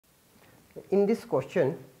in this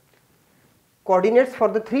question, coordinates for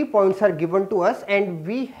the 3 points are given to us and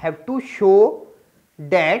we have to show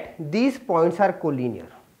that these points are collinear.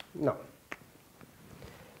 Now,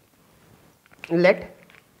 let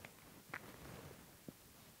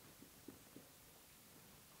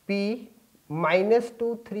P minus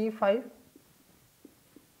 2, 3, 5,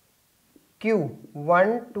 Q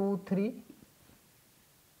 1, 2, 3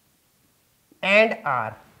 and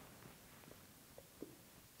R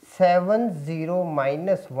 7, 0,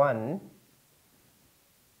 minus 1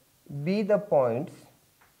 be the points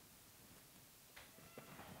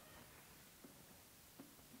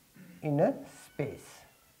in a space.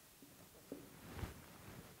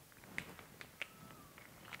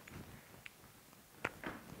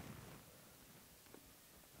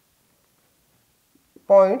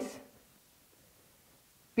 Points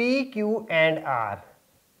P, Q and R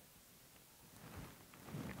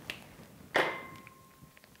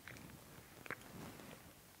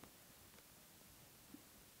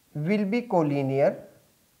will be collinear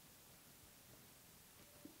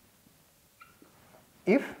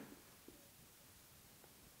if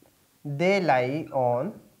they lie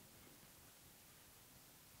on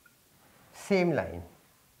same line.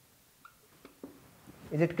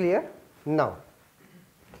 Is it clear? Now,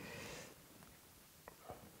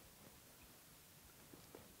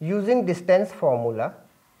 using distance formula,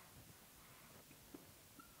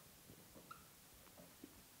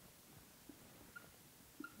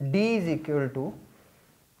 D is equal to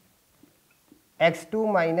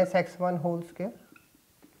x2 minus x1 whole square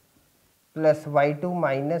plus y2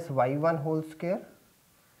 minus y1 whole square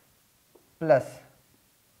plus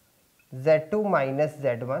z2 minus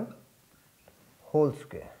z1 whole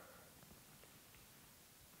square.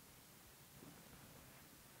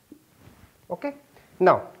 Okay.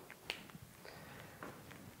 Now,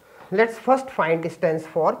 let us first find distance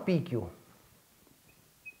for PQ.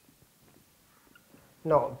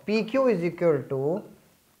 Now, PQ is equal to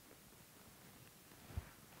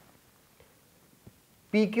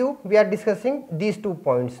PQ, we are discussing these 2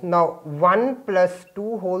 points. Now, 1 plus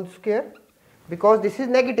 2 whole square, because this is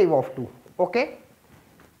negative of 2, okay,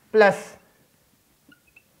 plus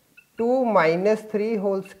 2 minus 3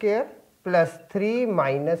 whole square plus 3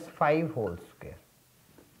 minus 5 whole square.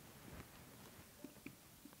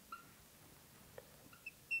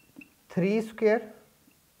 Three square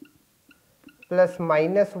plus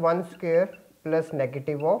minus 1 square plus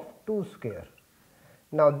negative of 2 square.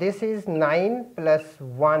 Now, this is 9 plus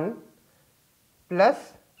 1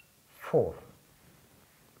 plus 4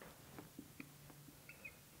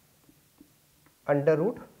 under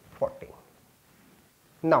root 14.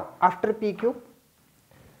 Now, after PQ,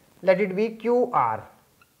 let it be QR.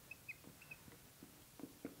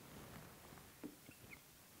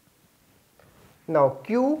 Now,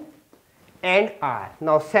 Q and R.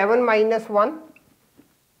 Now, 7 minus 1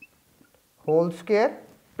 whole square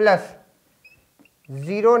plus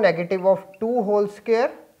 0 negative of 2 whole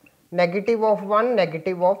square, negative of 1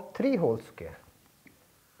 negative of 3 whole square.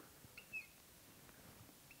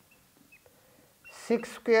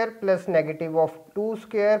 6 square plus negative of 2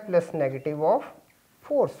 square plus negative of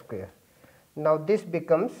 4 square. Now, this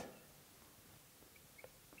becomes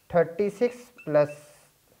 36 plus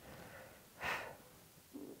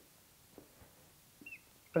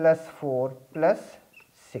 4 plus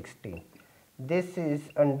 16. This is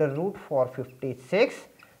under root 456.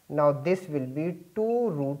 Now, this will be 2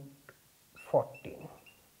 root 14,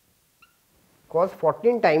 because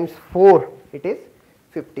 14 times 4 it is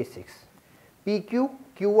 56. PQ,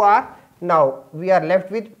 QR. Now, we are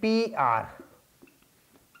left with PR.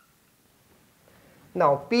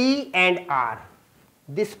 Now, P and R,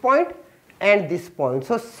 this point and this point.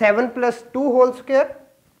 So, 7 plus 2 whole square,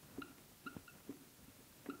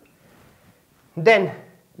 then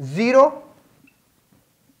 0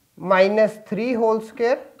 minus 3 whole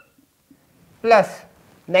square plus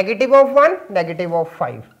negative of 1 negative of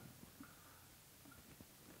 5.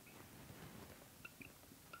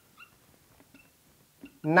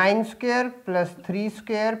 Nine square plus 3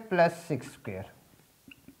 square plus 6 square.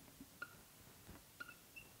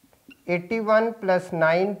 81 plus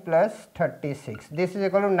 9 plus 36. This is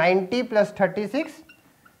equal to 90 plus 36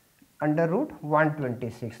 under root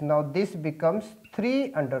 126. Now, this becomes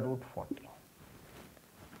 3 under root 40.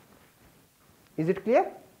 Is it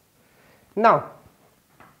clear? Now,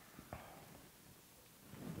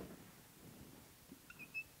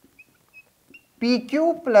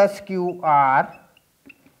 PQ plus QR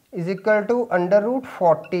is equal to under root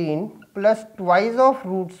 14 plus twice of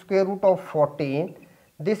root square root of 14.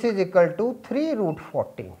 This is equal to 3 root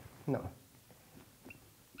 14. Now,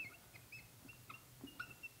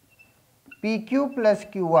 PQ plus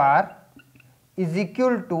QR is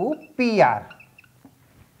equal to PR.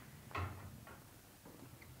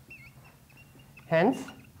 Hence,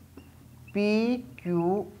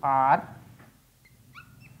 PQR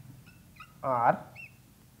are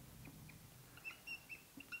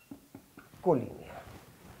collinear.